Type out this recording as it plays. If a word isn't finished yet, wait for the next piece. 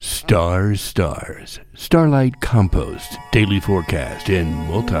Stars, Starlight Compost, Daily Forecast, and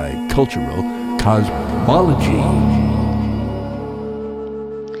Multicultural Cosmology.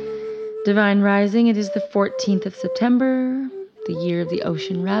 Divine Rising, it is the 14th of September, the year of the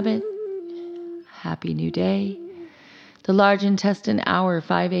Ocean Rabbit. Happy New Day. The Large Intestine Hour,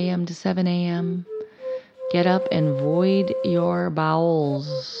 5 a.m. to 7 a.m. Get up and void your bowels.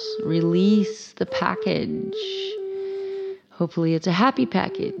 Release the package. Hopefully it's a happy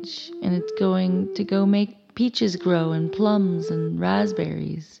package, and it's going to go make peaches grow and plums and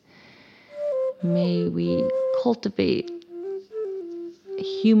raspberries. May we cultivate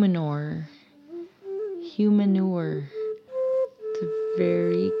humanure. It's a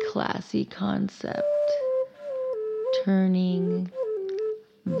very classy concept. Turning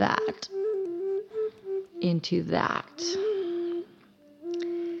that into that.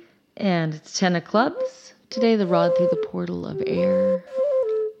 And it's 10 of clubs. Today, the rod through the portal of air.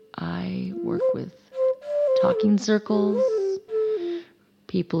 I work with talking circles,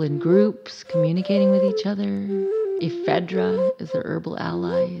 people in groups communicating with each other. Ephedra is the herbal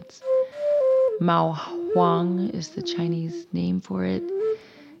ally. It's Mao Huang is the Chinese name for it.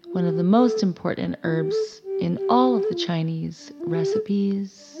 One of the most important herbs in all of the Chinese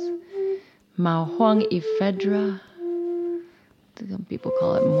recipes. Mao Huang Ephedra. Some people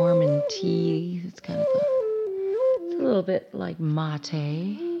call it Mormon tea. It's kind of it's a little bit like mate.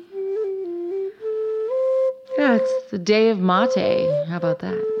 Yeah, it's the day of mate. How about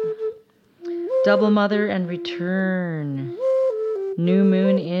that? Double Mother and Return. New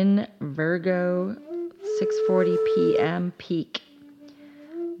moon in Virgo, 6:40 p.m. peak.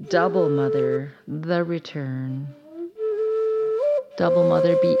 Double Mother, the return. Double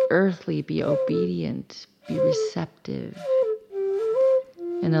Mother, be earthly, be obedient, be receptive.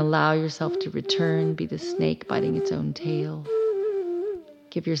 And allow yourself to return, be the snake biting its own tail.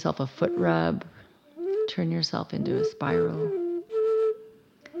 Give yourself a foot rub. Turn yourself into a spiral.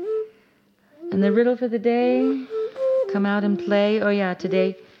 And the riddle for the day, come out and play. Oh yeah,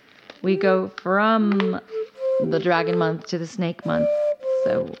 today we go from the dragon month to the snake month.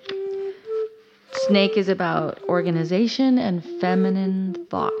 So snake is about organization and feminine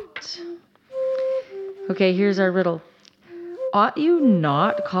thought. Okay, here's our riddle. Ought you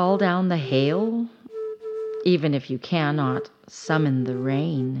not call down the hail, even if you cannot summon the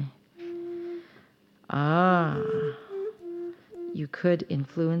rain? You could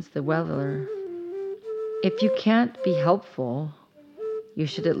influence the weather. If you can't be helpful, you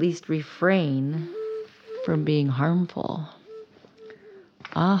should at least refrain from being harmful.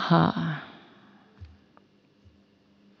 Aha.